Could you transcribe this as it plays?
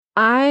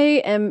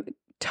I am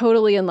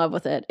totally in love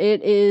with it.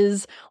 It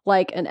is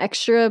like an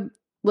extra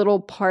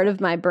little part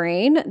of my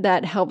brain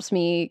that helps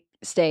me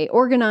stay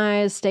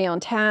organized, stay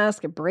on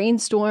task,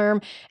 brainstorm,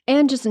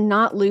 and just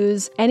not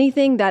lose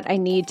anything that I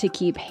need to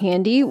keep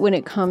handy when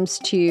it comes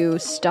to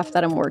stuff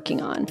that I'm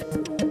working on.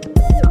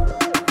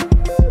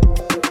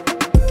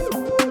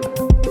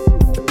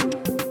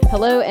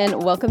 Hello,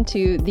 and welcome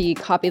to the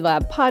Copy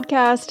Lab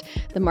podcast,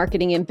 the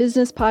marketing and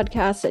business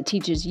podcast that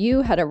teaches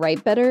you how to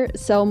write better,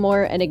 sell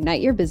more, and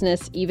ignite your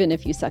business, even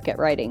if you suck at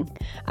writing.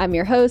 I'm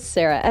your host,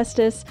 Sarah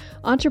Estes,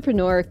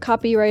 entrepreneur,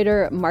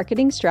 copywriter,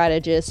 marketing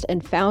strategist,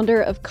 and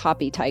founder of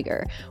Copy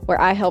Tiger, where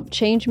I help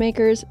change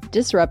makers,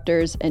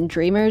 disruptors, and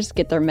dreamers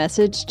get their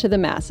message to the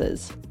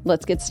masses.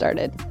 Let's get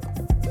started.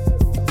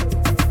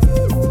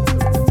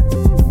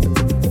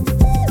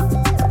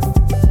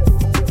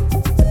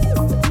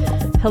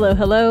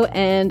 Hello,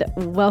 and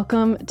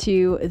welcome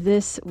to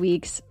this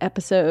week's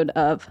episode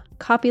of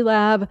Copy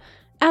Lab.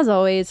 As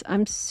always,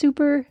 I'm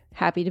super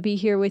happy to be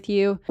here with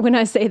you. When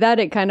I say that,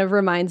 it kind of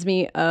reminds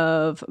me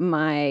of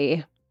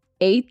my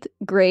 8th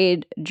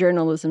grade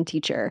journalism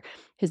teacher.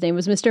 His name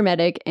was Mr.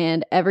 Medic,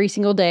 and every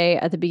single day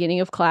at the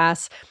beginning of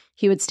class,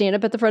 he would stand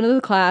up at the front of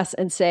the class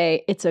and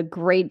say, "It's a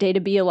great day to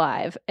be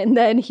alive." And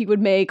then he would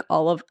make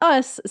all of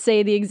us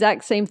say the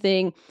exact same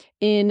thing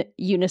in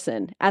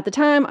unison. At the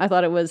time, I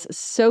thought it was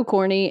so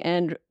corny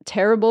and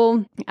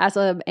terrible. As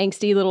an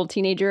angsty little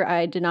teenager,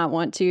 I did not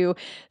want to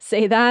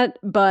say that.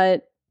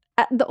 But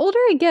the older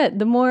I get,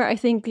 the more I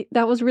think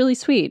that was really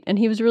sweet. And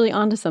he was really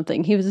onto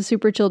something. He was a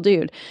super chill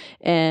dude.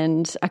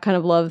 And I kind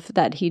of love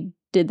that he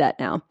did that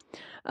now.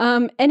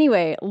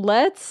 Anyway,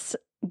 let's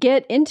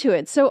get into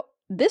it. So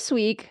this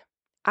week,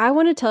 I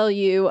want to tell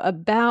you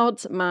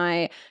about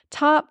my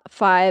top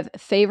 5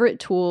 favorite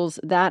tools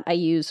that I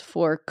use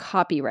for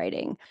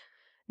copywriting.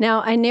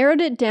 Now, I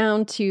narrowed it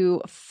down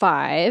to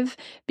 5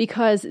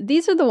 because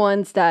these are the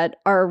ones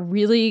that are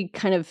really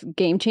kind of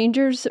game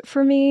changers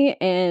for me.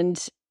 And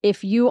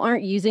if you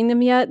aren't using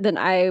them yet, then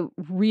I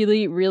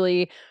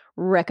really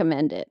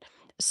recommend it.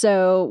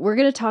 So we're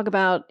going to talk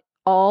about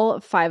all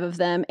 5 of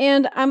them.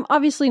 And I'm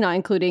obviously not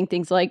including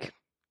things like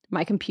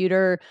my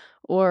computer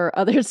or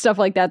other stuff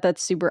like that.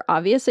 That's super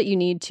obvious that you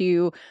need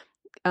to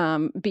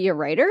be a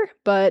writer.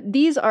 But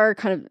these are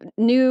kind of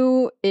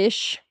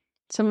new-ish.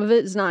 Some of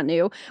it is not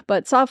new,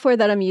 but software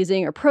that I'm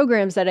using or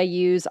programs that I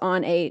use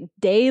on a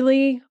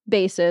daily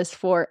basis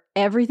for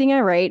everything I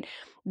write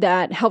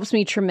that helps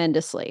me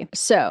tremendously.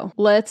 So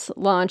let's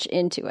launch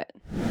into it.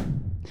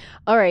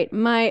 All right,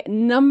 my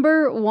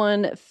number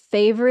 1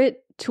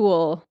 favorite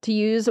tool to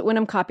use when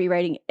I'm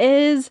copywriting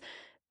is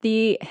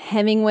the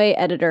Hemingway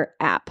Editor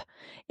app.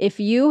 If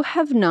you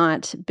have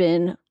not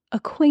been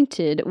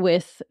acquainted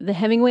with the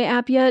Hemingway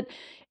app yet,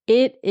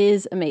 it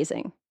is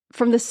amazing.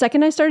 From the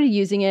second I started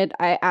using it,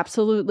 I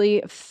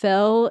absolutely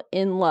fell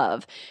in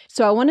love.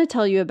 So I want to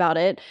tell you about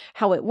it,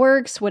 how it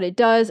works, what it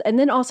does, and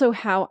then also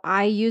how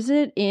I use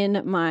it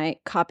in my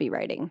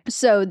copywriting.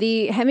 So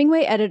the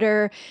Hemingway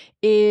Editor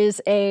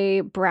is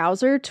a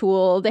browser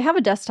tool. They have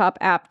a desktop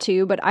app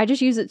too, but I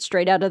just use it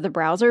straight out of the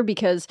browser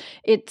because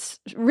it's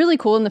really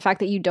cool in the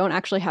fact that you don't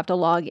actually have to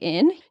log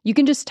in. You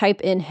can just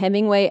type in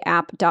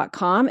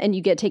hemingwayapp.com and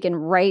you get taken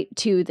right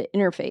to the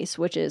interface,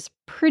 which is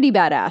pretty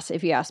badass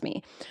if you ask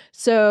me.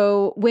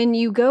 So when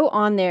you go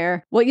on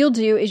there, what you'll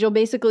do is you'll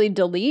basically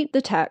delete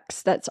the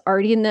text that's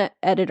already in the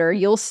editor.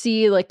 You'll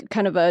see like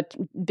kind of a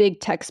big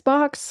text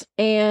box.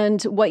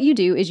 And what you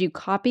do is you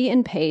copy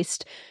and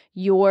paste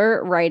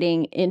your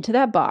writing into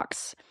that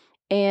box.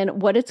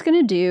 And what it's going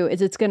to do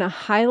is it's going to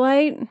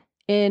highlight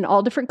in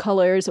all different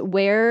colors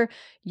where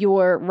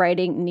your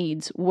writing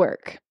needs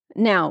work.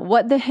 Now,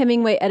 what the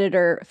Hemingway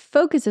Editor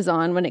focuses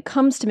on when it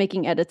comes to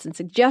making edits and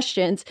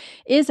suggestions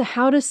is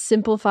how to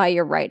simplify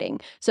your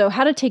writing. So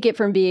how to take it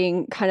from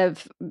being kind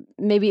of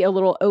maybe a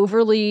little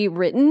overly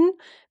written,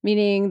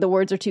 meaning the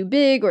words are too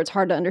big or it's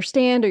hard to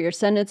understand or your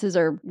sentences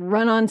are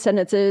run-on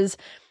sentences.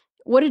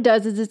 What it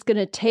does is it's going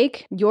to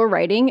take your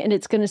writing and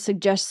it's going to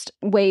suggest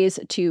ways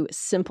to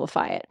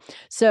simplify it.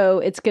 So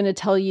it's going to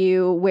tell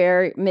you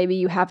where maybe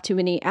you have too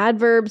many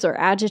adverbs or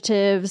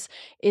adjectives.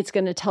 It's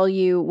going to tell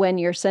you when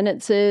your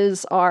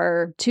sentences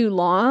are too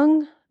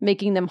long,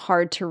 making them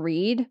hard to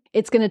read.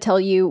 It's going to tell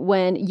you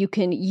when you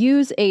can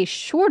use a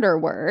shorter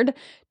word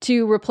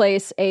to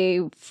replace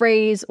a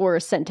phrase or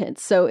a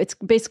sentence. So it's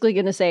basically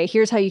going to say,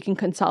 here's how you can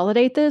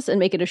consolidate this and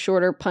make it a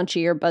shorter,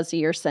 punchier,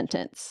 buzzier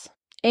sentence.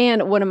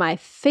 And one of my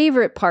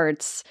favorite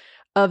parts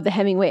of the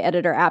Hemingway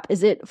Editor app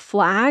is it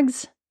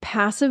flags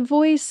passive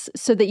voice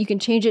so that you can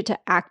change it to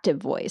active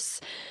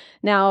voice.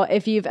 Now,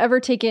 if you've ever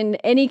taken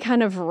any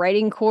kind of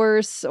writing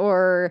course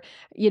or,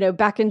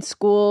 back in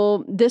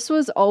school, this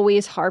was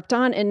always harped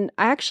on. And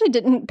I actually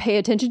didn't pay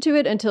attention to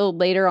it until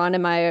later on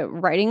in my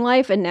writing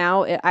life. And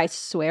now I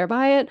swear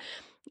by it.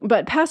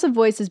 But passive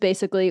voice is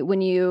basically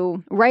when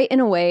you write in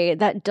a way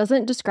that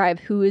doesn't describe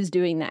who is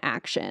doing the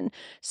action.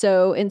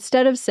 So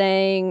instead of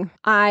saying,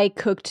 I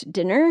cooked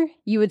dinner,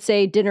 you would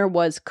say dinner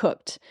was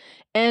cooked.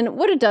 And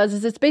what it does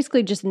is it's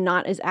basically just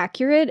not as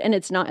accurate and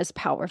it's not as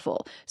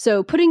powerful.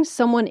 So putting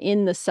someone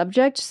in the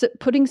subject,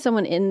 putting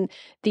someone in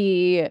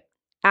the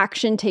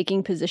action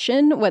taking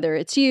position, whether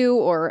it's you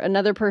or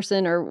another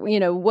person or,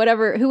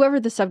 whoever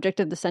the subject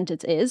of the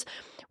sentence is,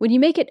 when you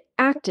make it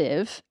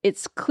active,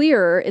 it's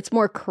clearer, it's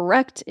more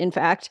correct, in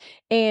fact,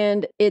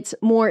 and it's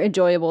more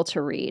enjoyable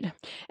to read.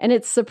 And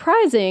it's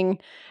surprising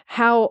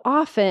how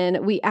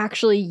often we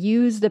actually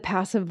use the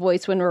passive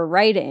voice when we're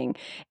writing.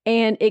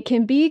 And it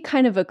can be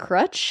kind of a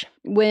crutch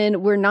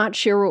when we're not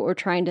sure what we're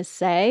trying to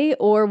say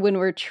or when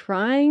we're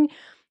trying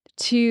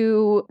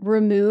to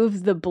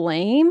remove the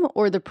blame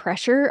or the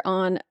pressure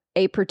on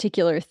a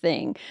particular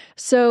thing.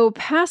 So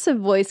passive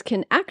voice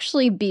can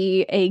actually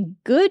be a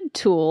good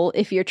tool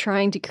if you're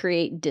trying to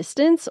create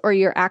distance or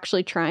you're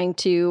actually trying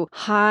to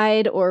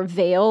hide or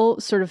veil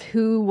sort of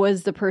who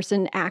was the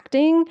person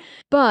acting.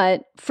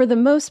 But for the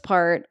most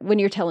part, when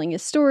you're telling a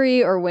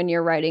story or when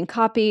you're writing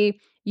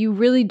copy, you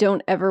really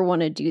don't ever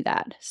want to do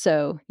that.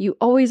 So you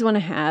always want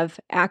to have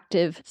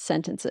active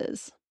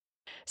sentences.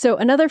 So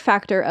another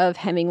factor of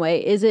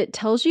Hemingway is it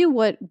tells you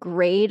what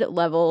grade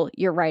level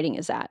your writing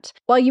is at.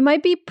 While you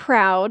might be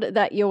proud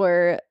that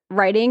your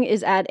writing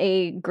is at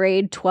a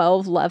grade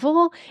 12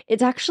 level,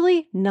 it's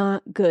actually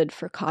not good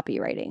for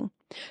copywriting.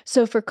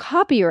 So for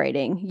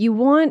copywriting, you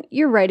want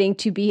your writing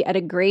to be at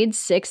a grade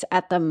 6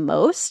 at the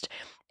most.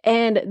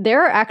 And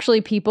there are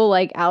actually people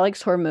like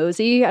Alex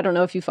Hormozy. I don't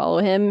know if you follow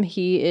him.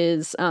 He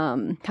is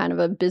kind of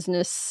a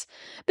business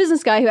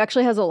guy who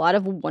actually has a lot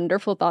of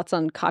wonderful thoughts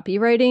on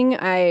copywriting.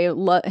 I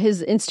love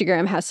his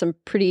Instagram has some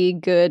pretty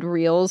good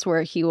reels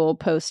where he will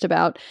post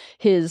about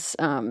his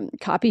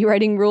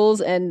copywriting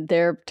rules, and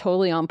they're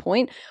totally on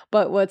point.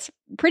 But what's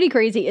pretty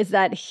crazy is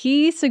that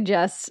he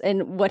suggests,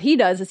 and what he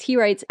does is he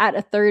writes at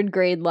a 3rd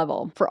grade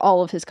level for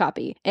all of his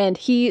copy, and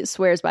he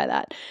swears by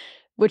that,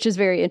 which is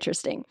very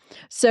interesting.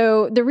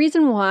 So the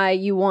reason why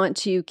you want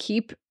to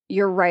keep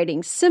your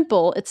writing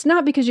simple, it's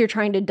not because you're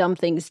trying to dumb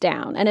things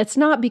down, and it's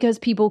not because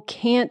people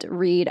can't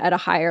read at a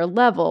higher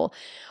level,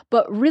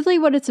 but really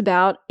what it's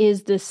about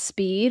is the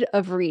speed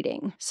of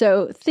reading.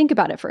 So think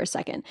about it for a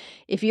second.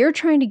 If you're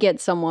trying to get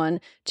someone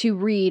to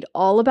read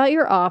all about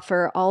your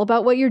offer, all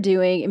about what you're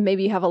doing, and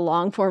maybe you have a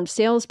long-form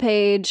sales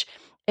page,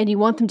 and you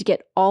want them to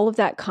get all of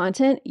that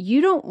content, you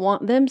don't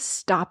want them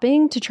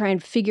stopping to try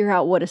and figure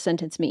out what a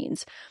sentence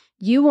means.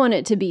 You want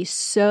it to be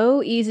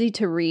so easy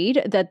to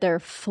read that they're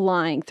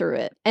flying through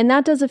it. And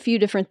that does a few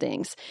different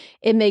things.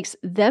 It makes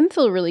them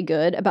feel really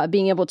good about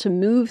being able to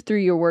move through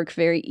your work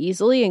very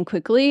easily and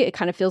quickly. It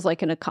kind of feels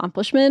like an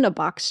accomplishment, a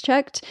box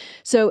checked.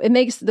 So it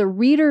makes the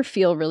reader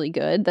feel really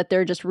good that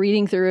they're just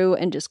reading through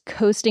and just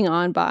coasting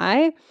on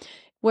by.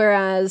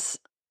 Whereas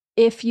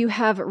if you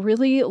have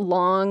really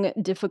long,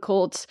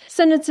 difficult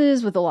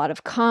sentences with a lot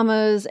of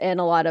commas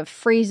and a lot of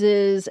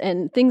phrases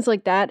and things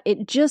like that,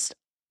 it just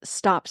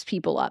stops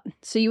people up.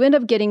 So you end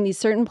up getting these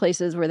certain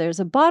places where there's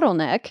a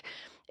bottleneck,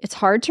 it's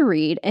hard to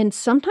read, and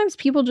sometimes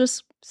people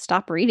just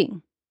stop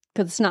reading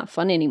because it's not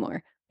fun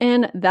anymore.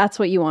 And that's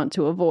what you want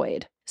to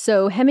avoid.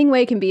 So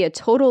Hemingway can be a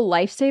total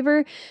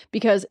lifesaver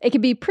because it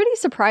can be pretty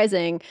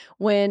surprising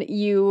when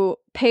you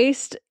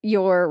paste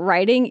your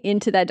writing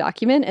into that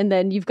document and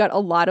then you've got a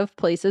lot of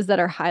places that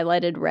are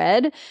highlighted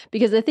red,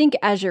 because I think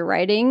as you're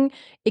writing,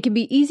 it can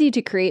be easy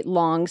to create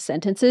long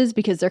sentences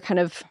because they're kind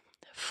of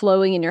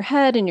flowing in your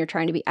head and you're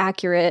trying to be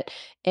accurate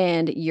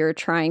and you're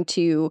trying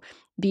to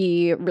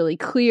be really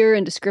clear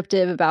and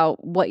descriptive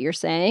about what you're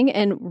saying.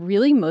 And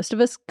really, most of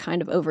us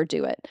kind of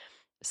overdo it.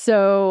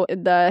 So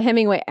the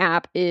Hemingway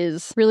app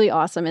is really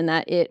awesome in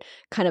that it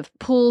kind of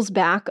pulls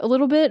back a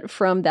little bit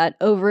from that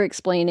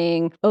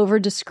over-explaining,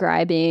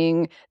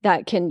 over-describing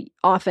that can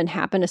often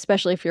happen,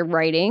 especially if you're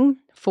writing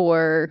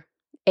for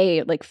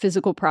a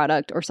physical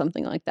product or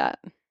something like that.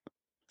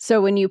 So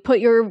when you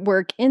put your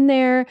work in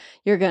there,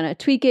 you're going to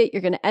tweak it,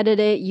 you're going to edit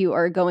it, you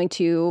are going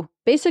to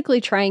basically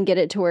try and get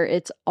it to where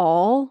it's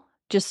all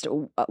just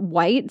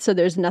white, so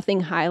there's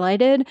nothing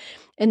highlighted.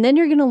 And then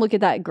you're going to look at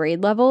that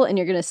grade level and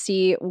you're going to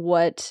see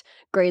what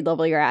grade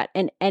level you're at.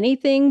 And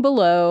anything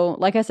below,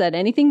 like I said,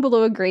 anything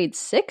below a grade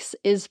 6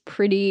 is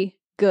pretty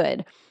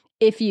good.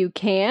 If you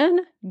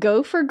can,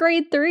 go for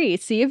grade 3.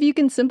 See if you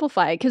can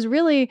simplify it, because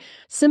really,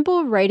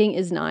 simple writing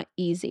is not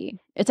easy.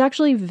 It's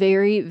actually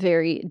very,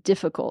 very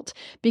difficult,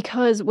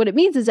 because what it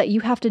means is that you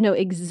have to know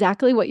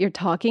exactly what you're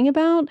talking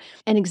about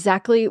and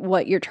exactly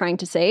what you're trying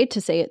to say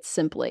it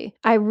simply.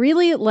 I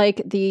really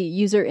like the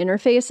user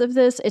interface of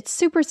this. It's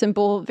super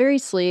simple, very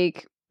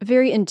sleek,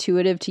 very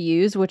intuitive to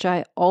use, which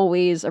I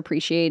always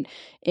appreciate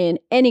in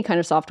any kind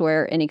of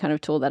software, any kind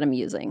of tool that I'm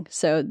using.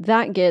 So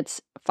that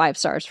gets 5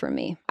 stars from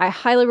me. I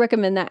highly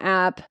recommend that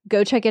app.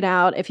 Go check it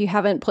out. If you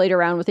haven't played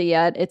around with it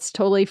yet, it's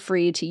totally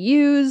free to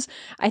use.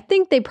 I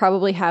think they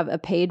probably have a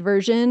paid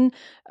version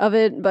of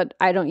it, but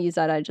I don't use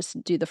that. I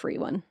just do the free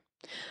one.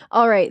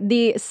 All right.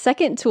 The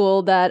second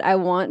tool that I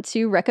want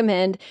to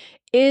recommend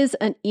is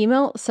an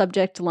email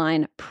subject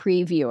line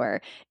previewer.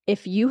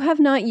 If you have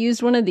not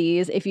used one of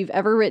these, if you've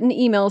ever written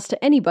emails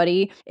to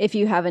anybody, if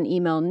you have an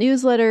email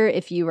newsletter,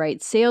 if you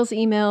write sales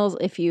emails,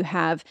 if you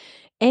have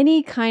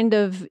any kind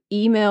of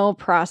email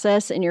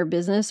process in your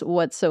business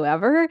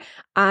whatsoever,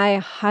 I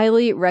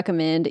highly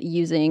recommend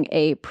using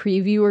a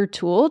previewer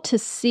tool to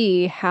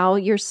see how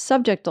your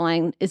subject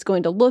line is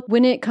going to look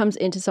when it comes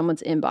into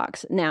someone's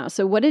inbox. Now,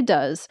 so what it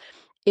does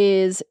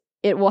is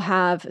it will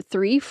have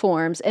 3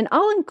 forms, and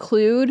I'll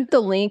include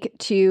the link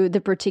to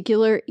the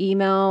particular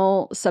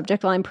email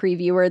subject line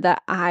previewer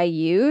that I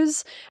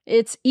use.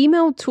 It's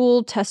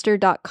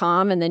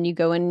emailtooltester.com, and then you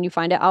go in and you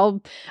find it.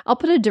 I'll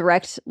put a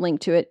direct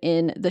link to it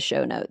in the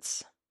show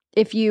notes.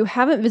 If you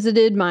haven't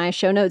visited my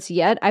show notes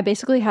yet, I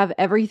basically have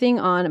everything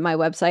on my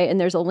website, and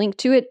there's a link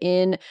to it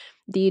in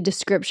the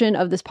description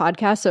of this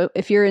podcast. So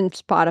if you're in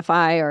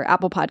Spotify or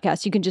Apple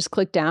Podcasts, you can just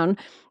click down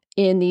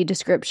in the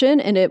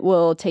description and it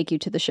will take you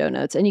to the show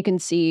notes, and you can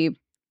see,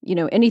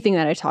 anything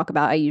that I talk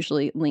about, I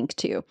usually link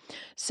to.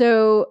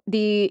 So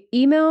the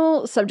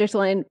email subject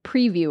line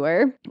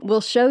previewer will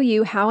show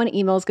you how an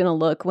email is going to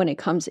look when it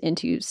comes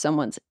into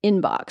someone's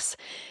inbox.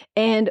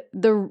 And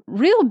the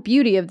real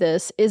beauty of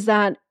this is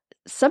that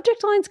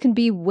subject lines can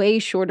be way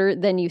shorter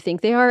than you think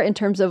they are in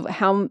terms of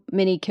how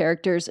many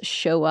characters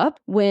show up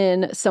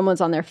when someone's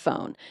on their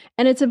phone.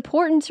 And it's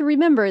important to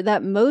remember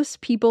that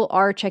most people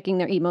are checking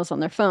their emails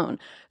on their phone.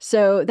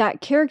 So that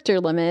character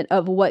limit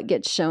of what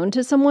gets shown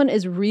to someone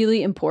is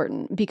really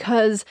important,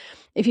 because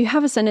if you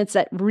have a sentence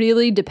that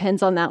really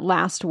depends on that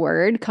last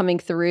word coming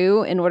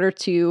through in order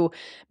to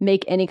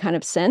make any kind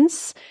of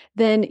sense,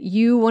 then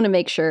you want to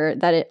make sure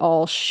that it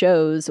all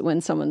shows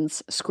when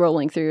someone's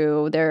scrolling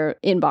through their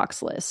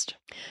inbox list.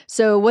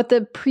 So what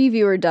the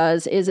previewer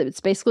does is it's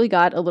basically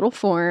got a little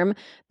form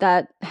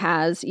that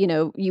has,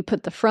 you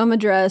put the from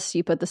address,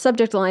 you put the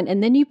subject line,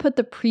 and then you put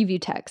the preview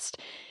text.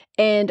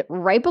 And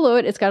right below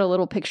it, it's got a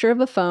little picture of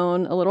a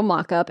phone, a little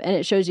mock-up, and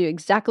it shows you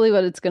exactly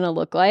what it's going to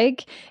look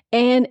like.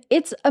 And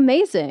it's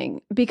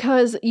amazing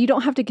because you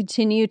don't have to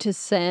continue to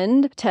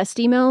send test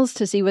emails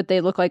to see what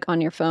they look like on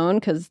your phone,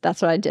 because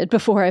that's what I did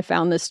before I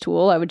found this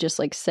tool. I would just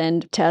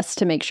send tests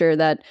to make sure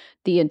that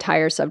the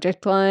entire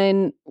subject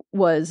line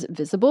was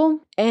visible.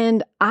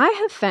 And I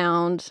have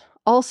found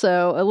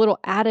also a little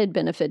added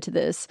benefit to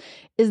this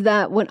is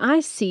that when I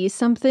see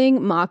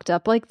something mocked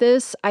up like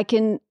this, I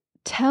can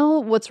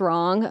tell what's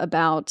wrong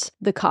about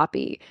the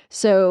copy.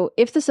 So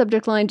if the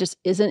subject line just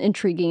isn't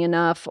intriguing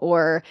enough,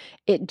 or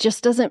it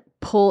just doesn't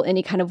pull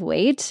any kind of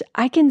weight,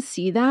 I can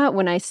see that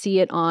when I see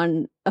it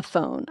on a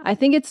phone. I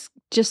think it's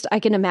just, I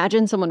can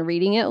imagine someone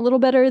reading it a little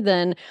better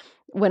than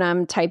when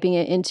I'm typing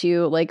it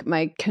into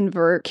my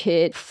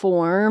ConvertKit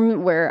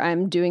form where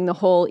I'm doing the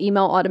whole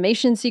email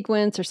automation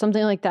sequence or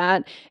something like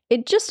that.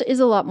 It just is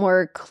a lot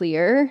more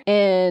clear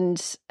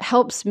and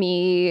helps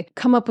me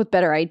come up with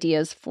better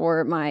ideas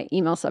for my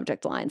email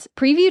subject lines.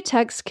 Preview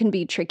text can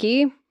be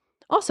tricky.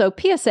 Also,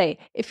 PSA,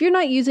 if you're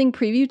not using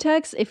preview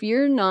text, if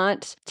you're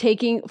not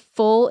taking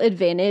full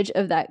advantage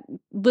of that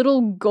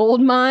little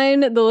gold mine,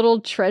 the little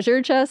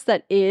treasure chest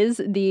that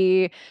is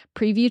the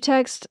preview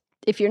text,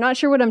 if you're not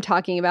sure what I'm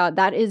talking about,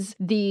 that is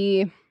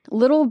the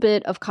little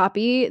bit of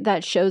copy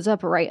that shows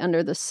up right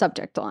under the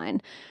subject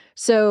line.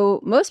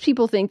 So most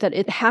people think that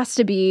it has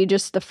to be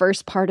just the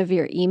first part of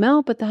your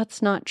email, but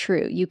that's not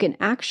true. You can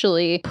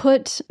actually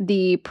put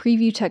the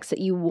preview text that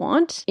you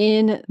want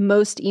in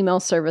most email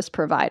service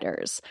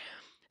providers.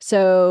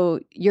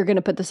 So you're going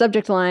to put the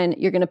subject line,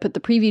 you're going to put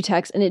the preview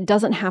text, and it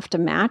doesn't have to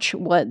match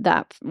what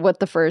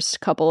the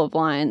first couple of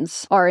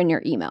lines are in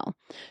your email.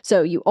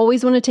 So you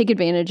always want to take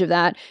advantage of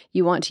that.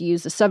 You want to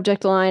use the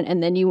subject line,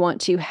 and then you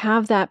want to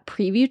have that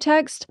preview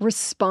text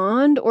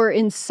respond or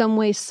in some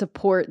way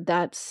support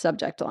that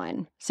subject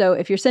line. So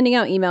if you're sending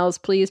out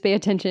emails, please pay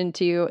attention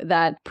to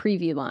that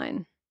preview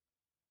line.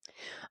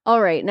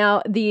 All right,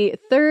 now the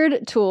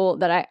third tool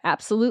that I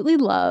absolutely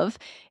love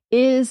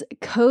is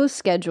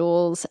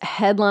CoSchedule's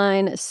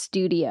Headline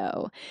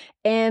Studio.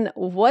 And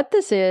what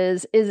this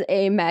is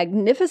a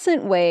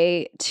magnificent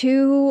way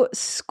to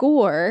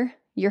score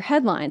your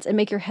headlines and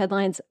make your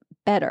headlines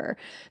better.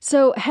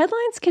 So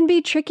headlines can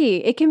be tricky.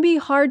 It can be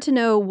hard to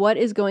know what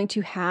is going to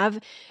have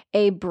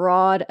a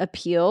broad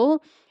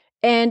appeal.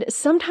 And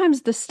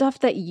sometimes the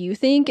stuff that you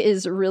think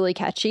is really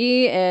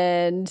catchy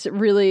and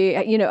really,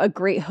 a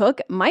great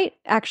hook might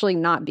actually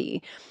not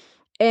be.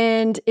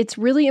 And it's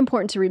really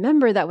important to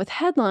remember that with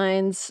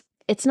headlines,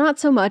 it's not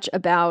so much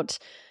about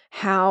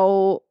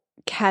how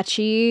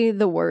catchy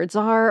the words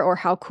are or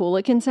how cool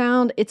it can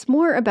sound. It's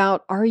more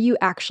about, are you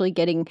actually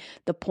getting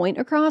the point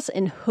across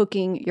and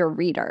hooking your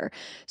reader?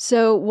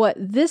 So what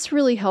this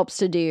really helps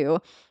to do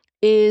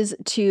is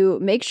to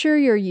make sure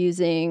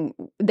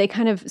they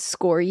kind of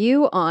score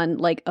you on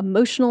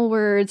emotional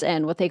words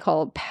and what they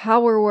call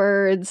power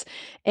words.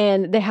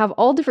 And they have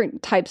all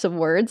different types of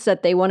words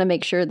that they want to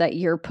make sure that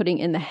you're putting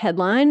in the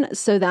headline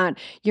so that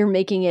you're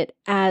making it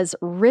as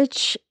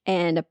rich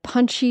and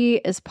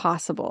punchy as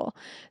possible.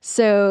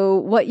 So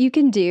what you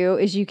can do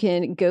is you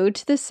can go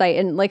to the site,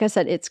 and like I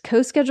said, it's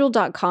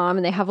coschedule.com,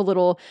 and they have a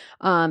little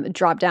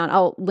drop down.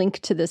 I'll link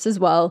to this as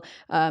well.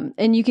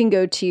 And you can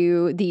go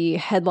to the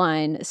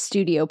headline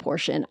studio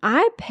portion.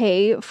 I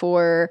pay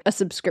for a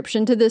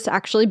subscription to this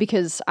actually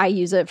because I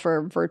use it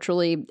for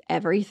virtually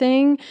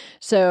everything.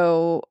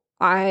 So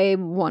I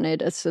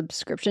wanted a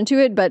subscription to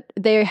it, but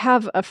they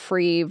have a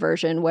free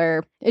version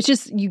where it's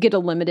just you get a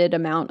limited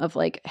amount of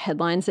like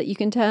headlines that you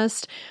can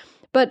test.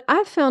 But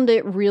I've found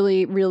it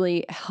really,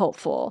 really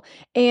helpful.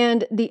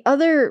 And the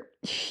other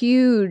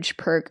huge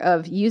perk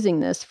of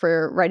using this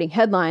for writing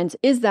headlines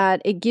is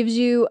that it gives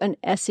you an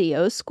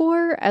SEO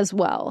score as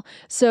well.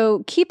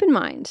 So keep in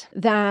mind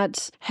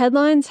that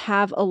headlines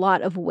have a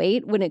lot of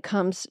weight when it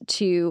comes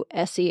to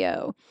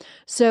SEO.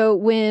 So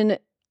when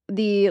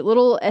the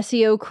little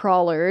SEO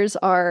crawlers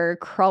are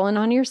crawling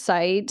on your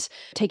site,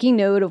 taking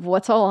note of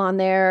what's all on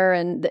there.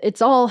 And it's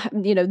all,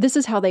 this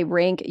is how they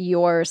rank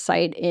your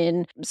site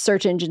in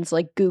search engines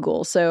like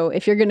Google. So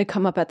if you're going to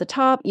come up at the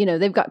top,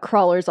 they've got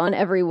crawlers on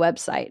every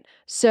website.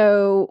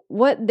 So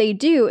what they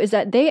do is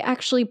that they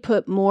actually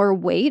put more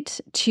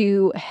weight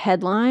to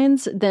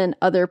headlines than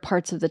other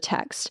parts of the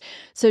text.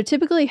 So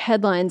typically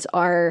headlines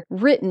are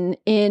written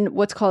in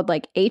what's called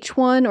like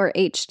H1 or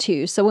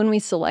H2. So when we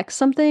select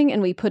something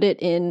and we put it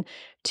in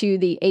to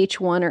the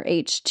H1 or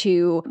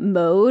H2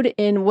 mode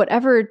in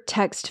whatever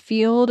text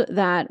field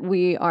that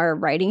we are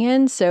writing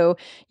in. So,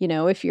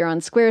 if you're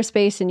on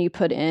Squarespace and you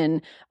put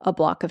in a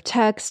block of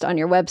text on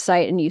your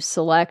website and you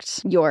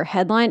select your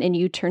headline and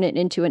you turn it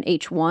into an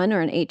H1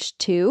 or an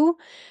H2,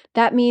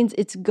 that means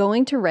it's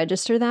going to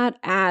register that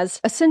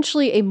as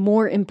essentially a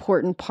more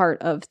important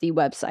part of the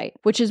website,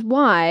 which is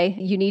why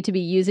you need to be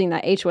using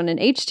that H1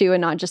 and H2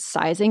 and not just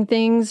sizing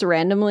things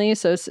randomly.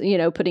 So,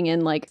 putting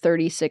in like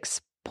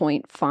 36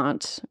 point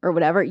font or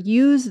whatever,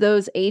 use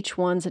those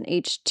H1s and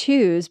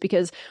H2s,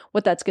 because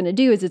what that's going to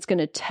do is it's going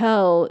to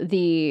tell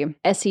the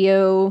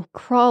SEO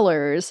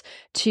crawlers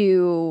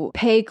to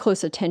pay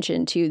close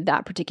attention to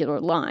that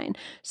particular line.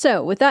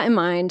 So with that in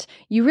mind,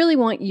 you really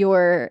want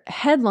your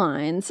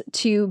headlines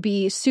to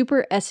be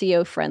super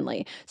SEO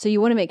friendly. So you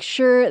want to make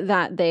sure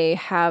that they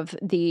have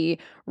the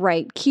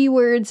right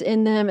keywords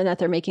in them and that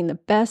they're making the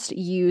best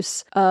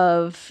use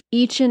of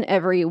each and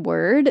every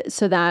word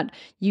so that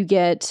you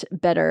get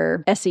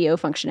better SEO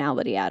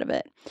functionality out of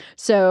it.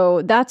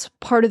 So that's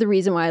part of the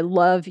reason why I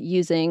love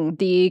using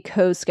the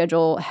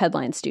CoSchedule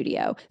Headline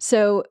Studio.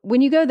 So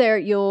when you go there,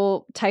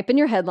 you'll type in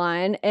your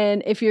headline,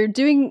 and if you're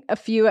doing a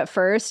few at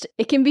first,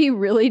 it can be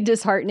really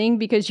disheartening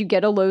because you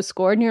get a low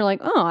score and you're like,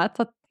 oh, I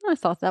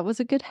thought that was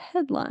a good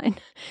headline.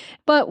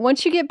 But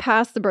once you get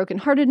past the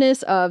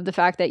brokenheartedness of the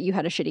fact that you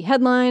had a shitty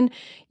headline,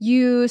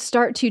 you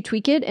start to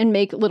tweak it and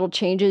make little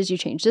changes. You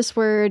change this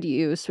word,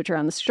 you switch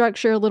around the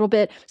structure a little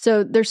bit.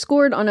 So they're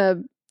scored on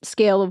a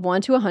scale of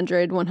 1 to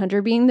 100,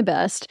 100 being the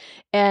best.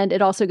 And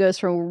it also goes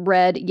from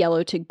red,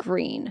 yellow to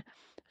green.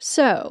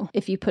 So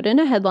if you put in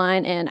a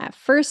headline and at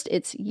first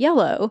it's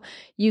yellow,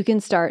 you can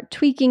start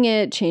tweaking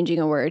it, changing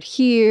a word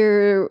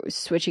here,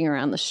 switching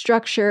around the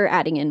structure,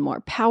 adding in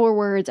more power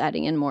words,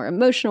 adding in more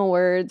emotional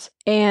words,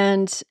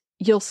 and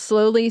you'll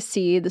slowly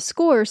see the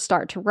score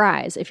start to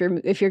rise if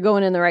you're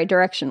going in the right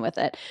direction with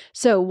it.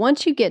 So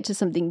once you get to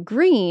something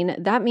green,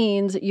 that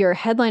means your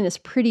headline is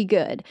pretty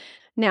good.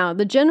 Now,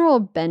 the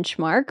general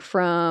benchmark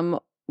from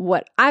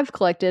what I've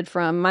collected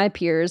from my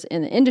peers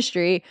in the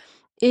industry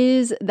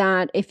is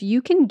that if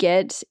you can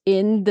get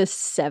in the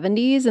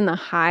 70s, in the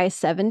high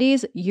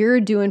 70s, you're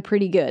doing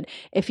pretty good.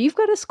 If you've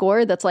got a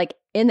score that's like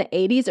in the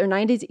 80s or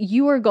 90s,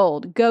 you are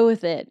gold. Go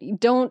with it.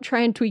 Don't try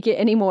and tweak it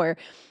anymore.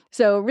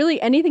 So really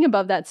anything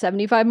above that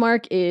 75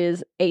 mark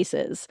is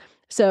aces.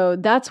 So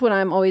that's what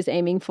I'm always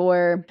aiming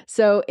for.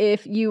 So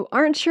if you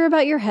aren't sure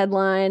about your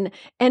headline,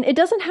 and it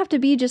doesn't have to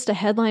be just a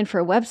headline for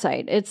a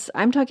website.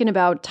 I'm talking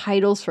about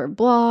titles for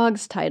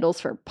blogs,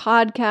 titles for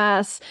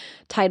podcasts,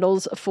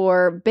 titles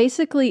for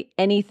basically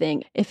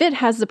anything. If it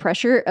has the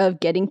pressure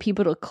of getting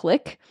people to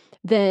click,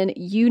 then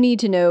you need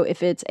to know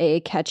if it's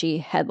a catchy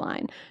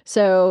headline.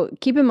 So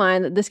keep in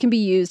mind that this can be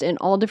used in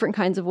all different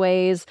kinds of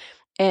ways.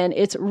 And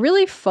it's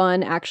really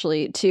fun,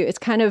 actually, it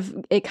kind of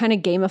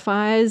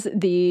gamifies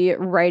the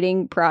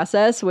writing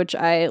process, which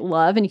I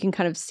love. And you can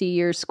kind of see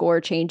your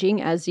score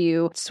changing as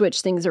you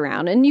switch things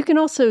around. And you can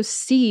also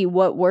see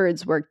what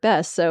words work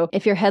best. So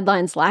if your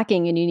headline's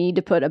lacking and you need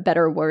to put a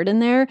better word in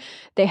there,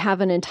 they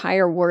have an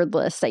entire word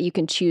list that you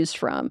can choose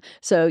from.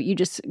 So you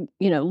just,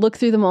 look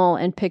through them all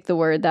and pick the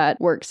word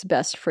that works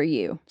best for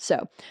you.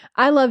 So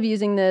I love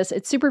using this.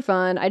 It's super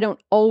fun. I don't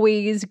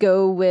always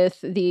go with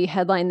the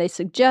headline they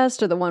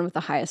suggest or the one with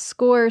the highest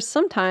score.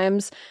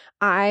 Sometimes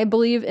I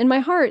believe in my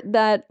heart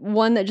that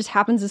one that just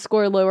happens to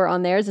score lower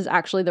on theirs is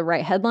actually the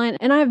right headline.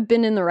 And I've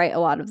been in the right a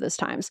lot of those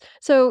times.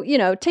 So,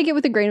 take it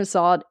with a grain of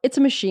salt. It's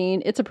a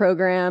machine. It's a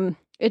program.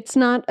 It's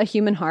not a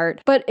human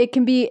heart, but it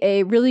can be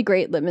a really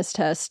great litmus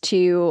test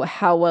to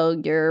how well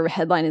your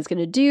headline is going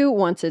to do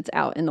once it's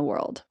out in the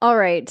world. All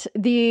right.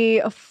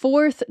 The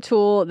fourth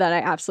tool that I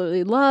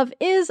absolutely love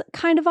is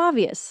kind of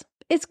obvious.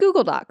 It's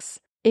Google Docs.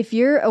 If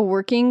you're a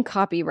working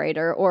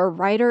copywriter or a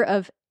writer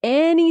of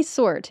any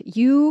sort,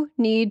 you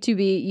need to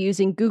be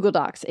using Google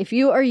Docs. If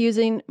you are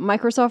using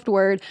Microsoft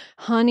Word,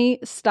 honey,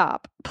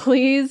 stop.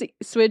 Please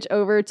switch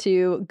over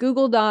to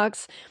Google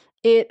Docs.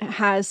 It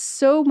has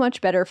so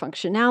much better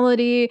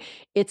functionality.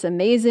 It's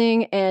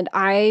amazing. And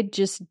I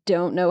just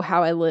don't know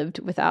how I lived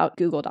without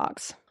Google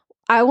Docs.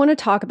 I want to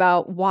talk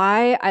about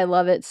why I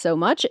love it so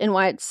much and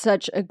why it's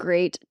such a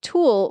great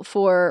tool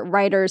for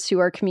writers who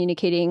are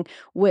communicating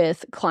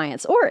with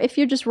clients, or if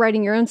you're just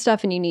writing your own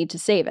stuff and you need to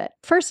save it.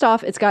 First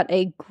off, it's got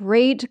a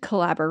great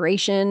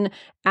collaboration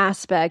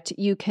aspect.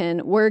 You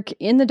can work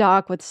in the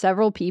doc with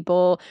several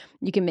people.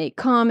 You can make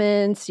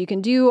comments. You can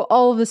do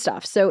all of the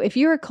stuff. So if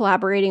you're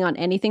collaborating on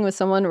anything with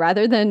someone,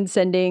 rather than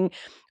sending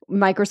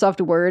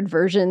Microsoft Word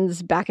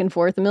versions back and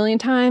forth a million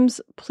times,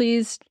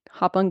 please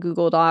hop on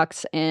Google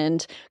Docs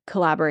and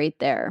collaborate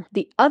there.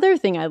 The other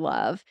thing I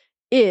love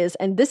is,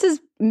 and this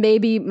is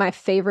maybe my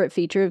favorite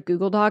feature of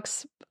Google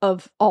Docs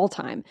of all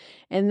time,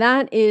 and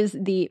that is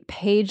the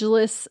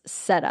pageless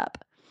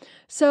setup.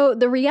 So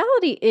the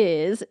reality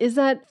is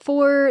that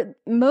for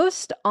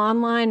most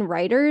online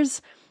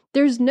writers,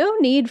 there's no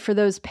need for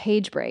those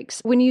page breaks.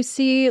 When you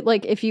see,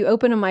 like, if you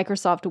open a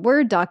Microsoft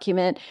Word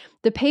document,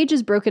 the page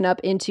is broken up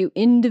into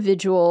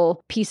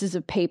individual pieces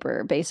of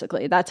paper,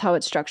 basically. That's how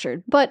it's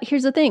structured. But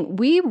here's the thing.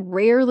 We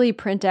rarely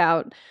print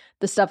out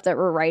the stuff that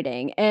we're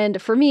writing.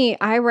 And for me,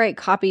 I write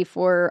copy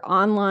for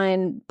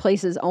online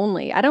places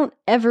only. I don't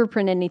ever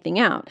print anything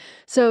out.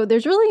 So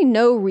there's really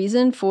no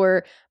reason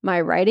for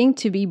my writing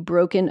to be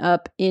broken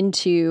up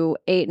into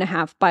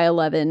 8.5 by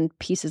 11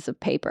 pieces of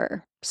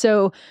paper.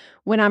 So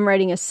when I'm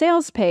writing a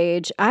sales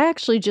page, I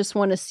actually just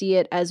want to see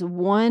it as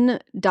one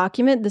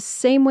document, the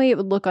same way it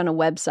would look on a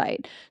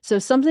website. So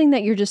something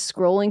that you're just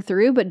scrolling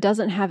through, but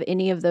doesn't have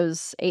any of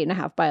those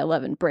 8.5 by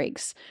 11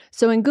 breaks.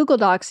 So in Google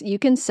Docs, you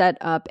can set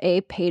up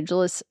a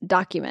pageless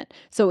document.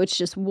 So it's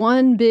just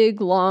one big,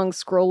 long,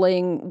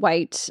 scrolling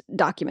white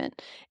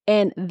document.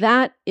 And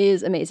that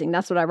is amazing.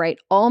 That's what I write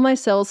all my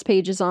sales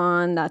pages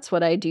on. That's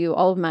what I do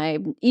all of my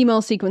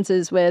email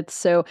sequences with.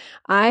 So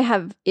I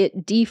have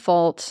it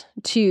default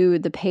to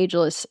the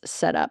pageless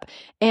setup.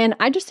 And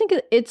I just think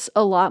it's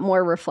a lot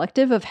more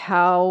reflective of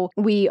how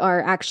we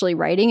are actually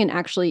writing and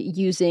actually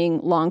using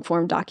long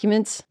form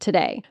documents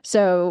today.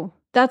 So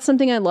that's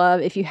something I love.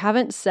 If you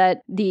haven't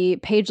set the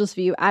pageless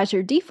view as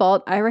your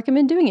default, I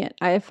recommend doing it.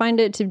 I find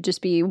it to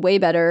just be way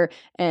better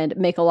and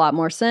make a lot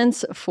more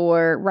sense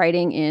for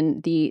writing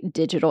in the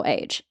digital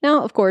age.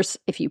 Now, of course,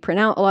 if you print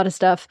out a lot of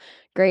stuff,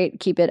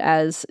 great, keep it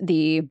as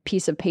the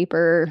piece of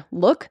paper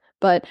look.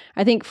 But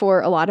I think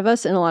for a lot of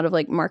us and a lot of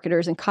like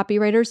marketers and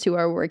copywriters who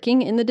are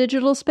working in the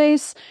digital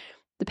space,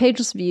 the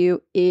pageless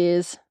view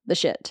is the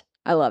shit.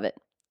 I love it.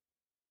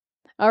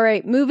 All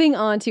right, moving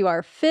on to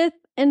our fifth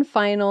and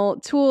final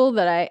tool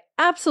that I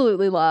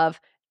absolutely love.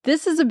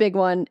 This is a big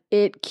one.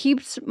 It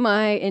keeps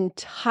my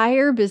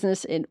entire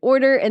business in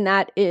order, and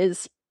that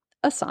is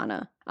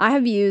Asana. I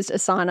have used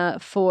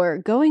Asana for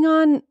going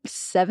on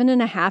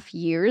 7.5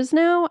 years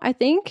now, I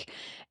think,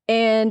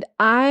 and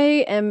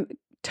I am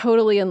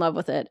totally in love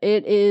with it.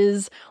 It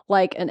is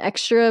like an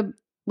extra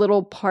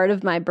little part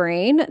of my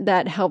brain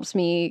that helps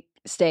me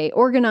stay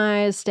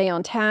organized, stay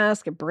on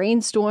task,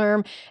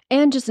 brainstorm,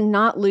 and just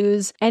not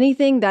lose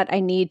anything that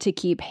I need to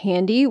keep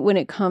handy when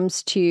it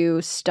comes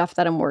to stuff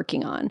that I'm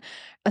working on.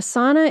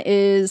 Asana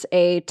is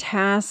a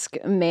task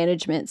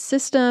management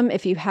system.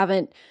 If you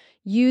haven't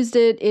used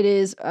it, it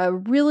is a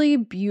really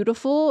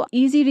beautiful,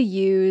 easy to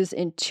use,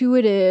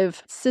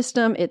 intuitive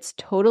system. It's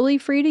totally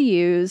free to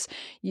use.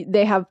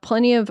 They have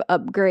plenty of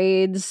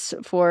upgrades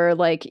for,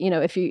 like, you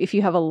know, if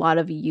you have a lot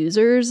of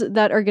users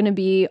that are going to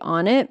be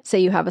on it, say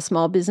you have a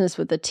small business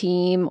with a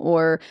team,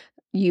 or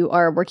you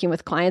are working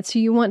with clients who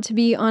you want to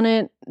be on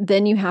it,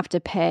 then you have to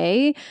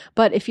pay.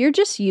 But if you're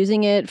just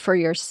using it for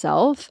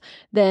yourself,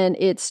 then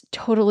it's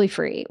totally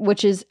free,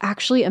 which is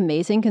actually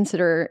amazing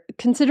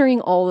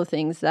considering all the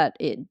things that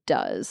it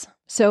does.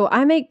 So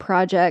I make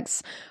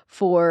projects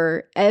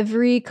for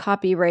every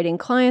copywriting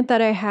client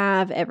that I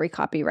have, every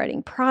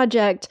copywriting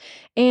project,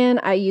 and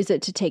I use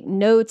it to take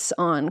notes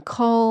on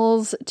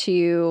calls,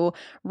 to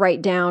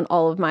write down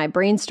all of my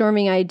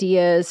brainstorming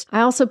ideas.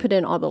 I also put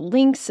in all the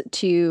links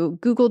to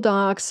Google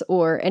Docs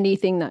or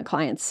anything that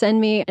clients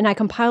send me, and I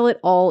compile it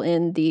all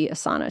in the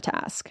Asana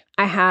task.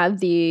 I have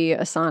the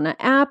Asana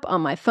app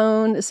on my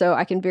phone, so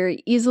I can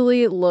very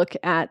easily look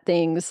at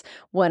things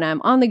when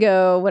I'm on the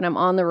go, when I'm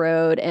on the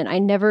road, and I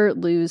never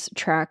lose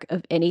track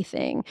of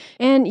anything.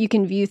 And you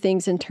can view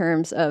things in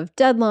terms of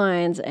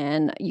deadlines,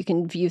 and you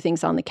can view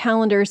things on the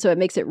calendar, so it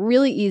makes it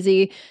really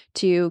easy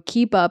to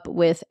keep up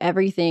with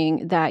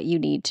everything that you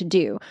need to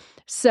do.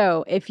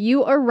 So if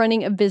you are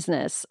running a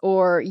business,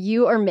 or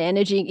you are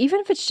managing, even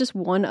if it's just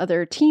one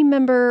other team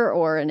member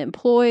or an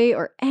employee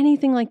or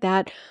anything like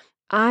that,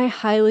 I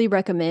highly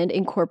recommend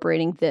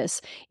incorporating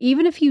this.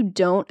 Even if you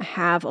don't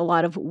have a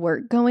lot of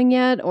work going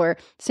yet, or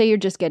say you're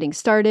just getting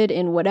started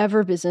in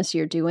whatever business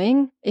you're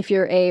doing, if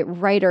you're a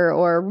writer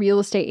or a real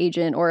estate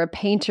agent or a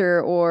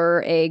painter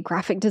or a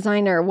graphic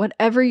designer,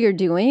 whatever you're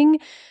doing,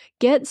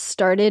 get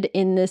started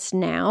in this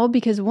now,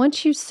 because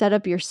once you set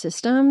up your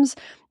systems,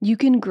 you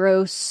can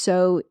grow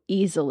so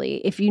easily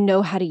if you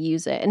know how to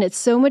use it. And it's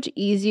so much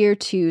easier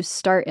to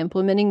start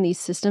implementing these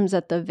systems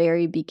at the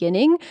very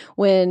beginning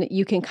when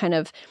you can kind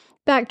of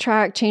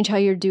backtrack, change how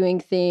you're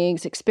doing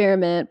things,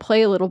 experiment,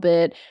 play a little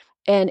bit,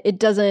 and it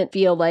doesn't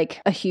feel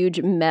like a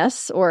huge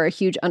mess or a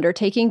huge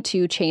undertaking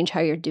to change how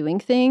you're doing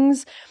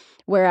things.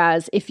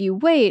 Whereas if you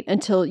wait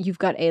until you've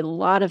got a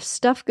lot of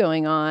stuff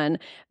going on,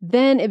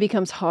 then it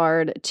becomes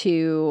hard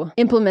to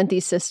implement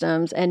these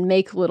systems and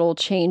make little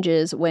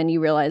changes when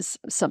you realize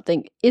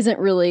something isn't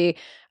really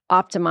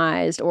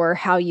optimized or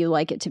how you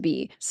like it to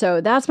be. So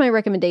that's my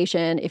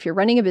recommendation. If you're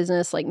running a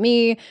business like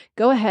me,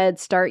 go ahead,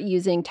 start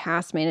using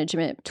task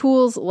management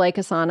tools like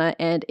Asana,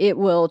 and it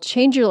will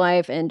change your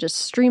life and just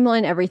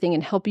streamline everything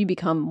and help you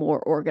become more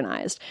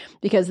organized,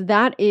 because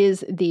that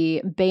is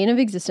the bane of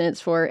existence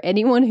for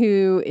anyone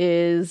who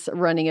is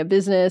running a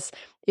business.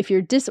 If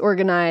you're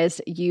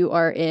disorganized, you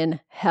are in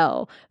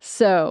hell.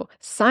 So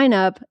sign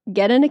up,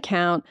 get an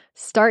account,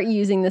 start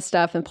using this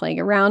stuff and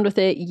playing around with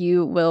it.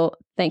 You will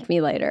thank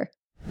me later.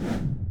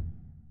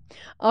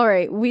 All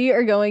right, we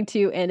are going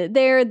to end it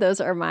there. Those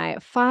are my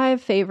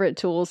 5 favorite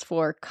tools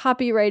for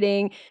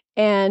copywriting.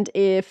 And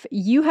if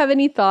you have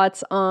any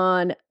thoughts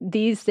on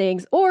these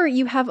things, or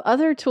you have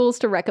other tools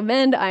to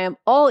recommend, I am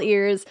all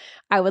ears.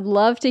 I would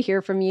love to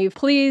hear from you.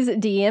 Please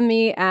DM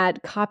me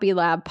at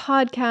CopyLab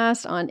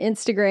Podcast on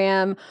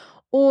Instagram,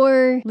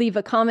 or leave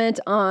a comment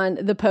on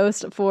the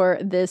post for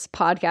this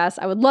podcast.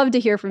 I would love to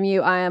hear from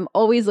you. I am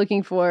always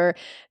looking for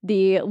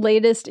the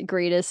latest,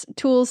 greatest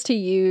tools to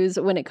use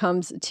when it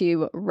comes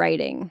to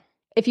writing.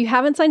 If you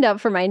haven't signed up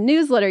for my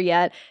newsletter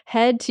yet,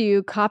 head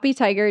to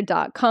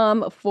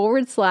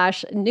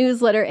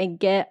copytiger.com/newsletter and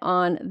get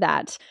on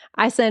that.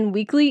 I send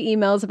weekly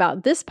emails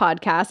about this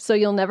podcast, so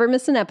you'll never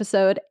miss an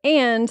episode.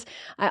 And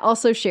I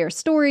also share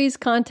stories,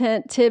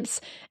 content, tips,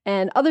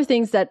 and other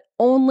things that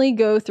only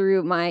go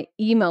through my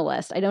email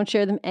list. I don't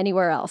share them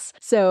anywhere else.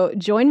 So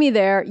join me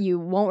there. You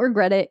won't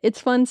regret it.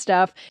 It's fun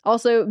stuff.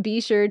 Also,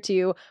 be sure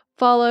to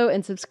follow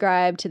and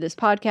subscribe to this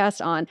podcast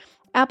on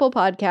Apple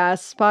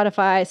Podcasts,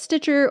 Spotify,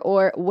 Stitcher,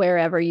 or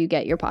wherever you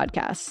get your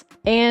podcasts.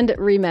 And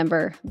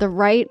remember, the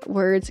right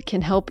words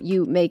can help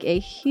you make a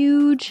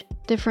huge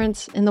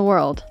difference in the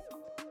world.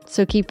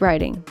 So keep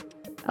writing.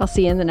 I'll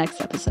see you in the next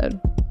episode.